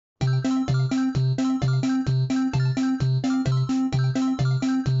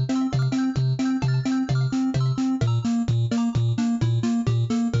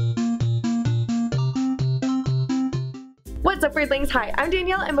Weirdlings. Hi, I'm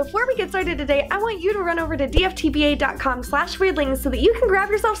Danielle, and before we get started today, I want you to run over to dftba.com/weirdlings so that you can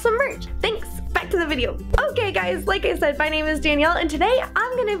grab yourself some merch. Thanks! Back to the video. Okay guys, like I said, my name is Danielle, and today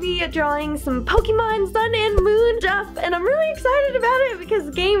I'm gonna be drawing some Pokemon Sun and Moon stuff, and I'm really excited about it because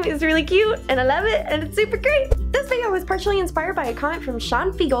the game is really cute, and I love it, and it's super great. This video was partially inspired by a comment from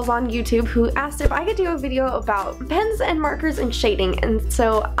Sean Fiegels on YouTube, who asked if I could do a video about pens and markers and shading, and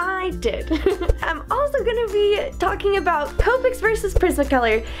so I did. I'm also gonna be talking about Copics versus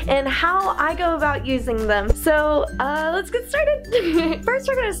Prismacolor and how I go about using them. So let's get started. First,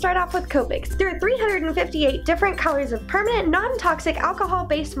 we're gonna start off with Copics. There are 358 different colors of permanent, non-toxic,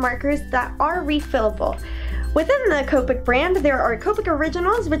 alcohol-based markers that are refillable. Within the Copic brand, there are Copic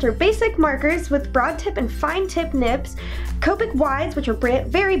Originals, which are basic markers with broad tip and fine tip nibs, Copic Wides, which are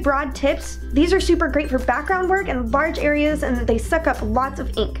very broad tips. These are super great for background work and large areas, and they suck up lots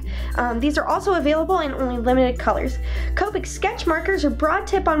of ink. These are also available in only limited colors. Copic Sketch markers are broad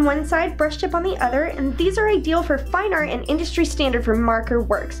tip on one side, brush tip on the other, and these are ideal for fine art and industry standard for marker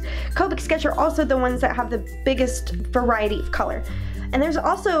works. Copic Sketch are also the ones that have the biggest variety of color. And there's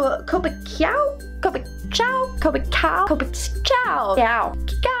also Copic Cow, Copic Chow, Copic Cow, Copic Chow, Cow,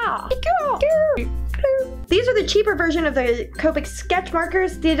 Cow, Cow. These are the cheaper version of the Copic Sketch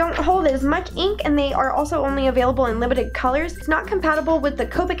markers. They don't hold as much ink, and they are also only available in limited colors. It's not compatible with the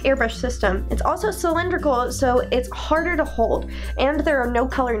Copic airbrush system. It's also cylindrical, so it's harder to hold, and there are no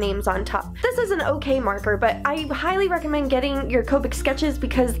color names on top. This is an okay marker, but I highly recommend getting your Copic sketches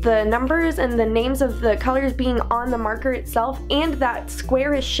because the numbers and the names of the colors being on the marker itself and that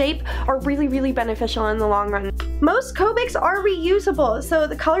squarish shape are really beneficial in the long run. Most Copics are reusable, so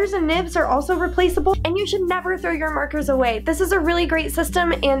the colors and nibs are also replaceable, and you should never throw your markers away. This is a really great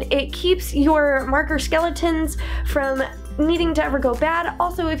system, and it keeps your marker skeletons from needing to ever go bad.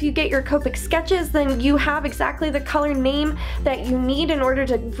 Also, if you get your Copic sketches, then you have exactly the color name that you need in order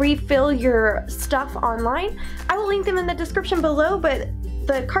to refill your stuff online. I will link them in the description below, but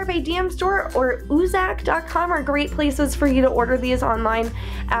the Carpe Diem store or Uzak.com are great places for you to order these online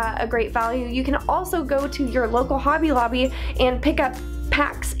at a great value. You can also go to your local Hobby Lobby and pick up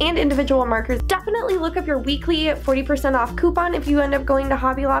packs and individual markers. Definitely look up your weekly 40% off coupon if you end up going to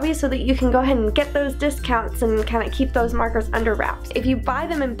Hobby Lobby so that you can go ahead and get those discounts and kind of keep those markers under wraps. If you buy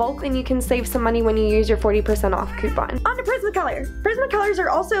them in bulk, then you can save some money when you use your 40% off coupon. On to Prismacolor. Prismacolors are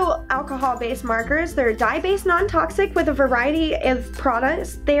also alcohol-based markers. They're dye-based, non-toxic with a variety of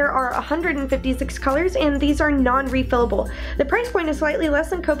products. There are 156 colors, and these are non-refillable. The price point is slightly less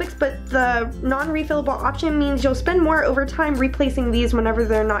than Copics, but the non-refillable option means you'll spend more over time replacing these whenever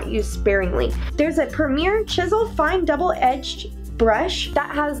they're not used sparingly. There's a Premier Chisel Fine Double-Edged brush that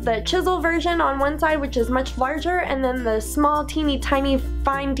has the chisel version on one side, which is much larger, and then the small teeny tiny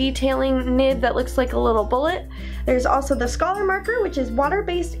fine detailing nib that looks like a little bullet. There's also the Scholar marker, which is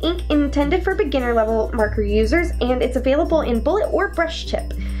water-based ink intended for beginner level marker users, and it's available in bullet or brush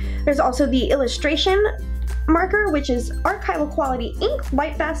tip. There's also the Illustration marker, which is archival quality ink,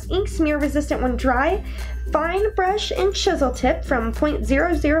 light fast ink, smear resistant when dry, fine brush and chisel tip from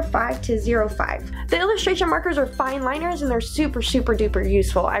 0.005 to 0.5. The Illustration markers are fine liners, and they're super duper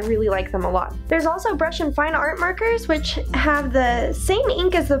useful. I really like them a lot. There's also brush and fine art markers, which have the same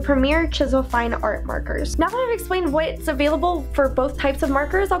ink as the Premier Chisel Fine Art markers. Now that I've explained what's available for both types of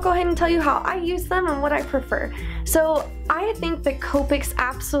markers, I'll go ahead and tell you how I use them and what I prefer. So I think that Copics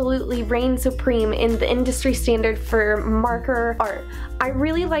absolutely reign supreme in the industry standard for marker art. I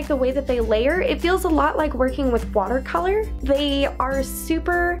really like the way that they layer. It feels a lot like working with watercolor. They are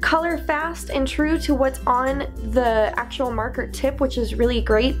super color fast and true to what's on the actual marker tip, which is really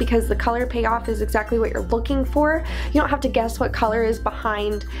great because the color payoff is exactly what you're looking for. You don't have to guess what color is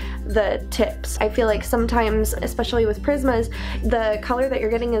behind the tips. I feel like sometimes, especially with Prismas, the color that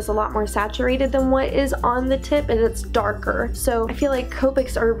you're getting is a lot more saturated than what is on the tip, and it's darker. So I feel like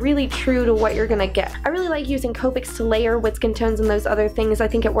Copics are really true to what you're gonna get. I really like using Copics to layer with skin tones and those other things. I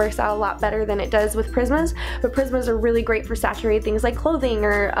think it works out a lot better than it does with Prismas, but Prismas are really great for saturated things like clothing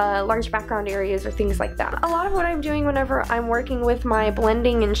or large background areas or things like that. A lot of what I'm doing whenever I'm working with my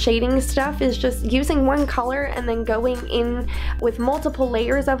blending and shading stuff is just using one color and then going in with multiple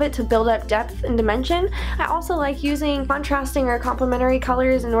layers of it to build up depth and dimension. I also like using contrasting or complementary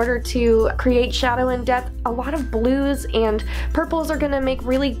colors in order to create shadow and depth. A lot of blues and purples are going to make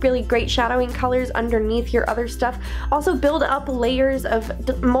really great shadowing colors underneath your other stuff. Also build up layers of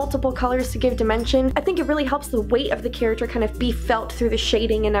multiple colors to give dimension. I think it really helps the weight of the character kind of be felt through the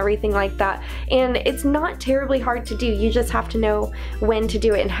shading and everything like that. And it's not terribly hard to do. You just have to know when to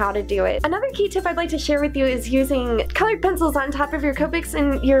do it and how to do it. Another key tip I'd like to share with you is using colored pencils on top of your Copics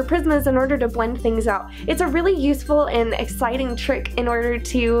and your Prismas in order to blend things out. It's a really useful and exciting trick in order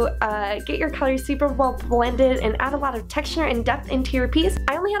to get your colors super well blended and add a lot of texture and depth into your piece.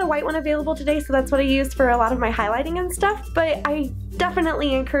 I only had a white one available today, so that's what I used for a lot of my highlighting and stuff, but I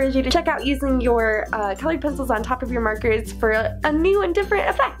definitely encourage you to check out using your colored pencils on top of your markers for a new and different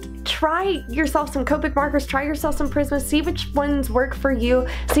effect. Try yourself some Copic markers, try yourself some Prismas, see which ones work for you,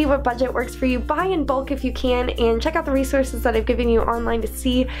 see what budget works for you, buy in bulk if you can, and check out the resources that I've given you online to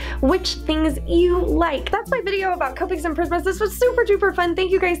see which things you like. That's my video about Copics and Prismas. This was super duper fun.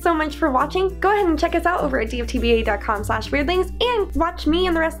 Thank you guys so much for watching. Go ahead and check us out over at dftba.com/weirdlings and watch me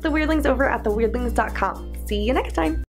and the rest of the Weirdlings over at theweirdlings.com. See you next time.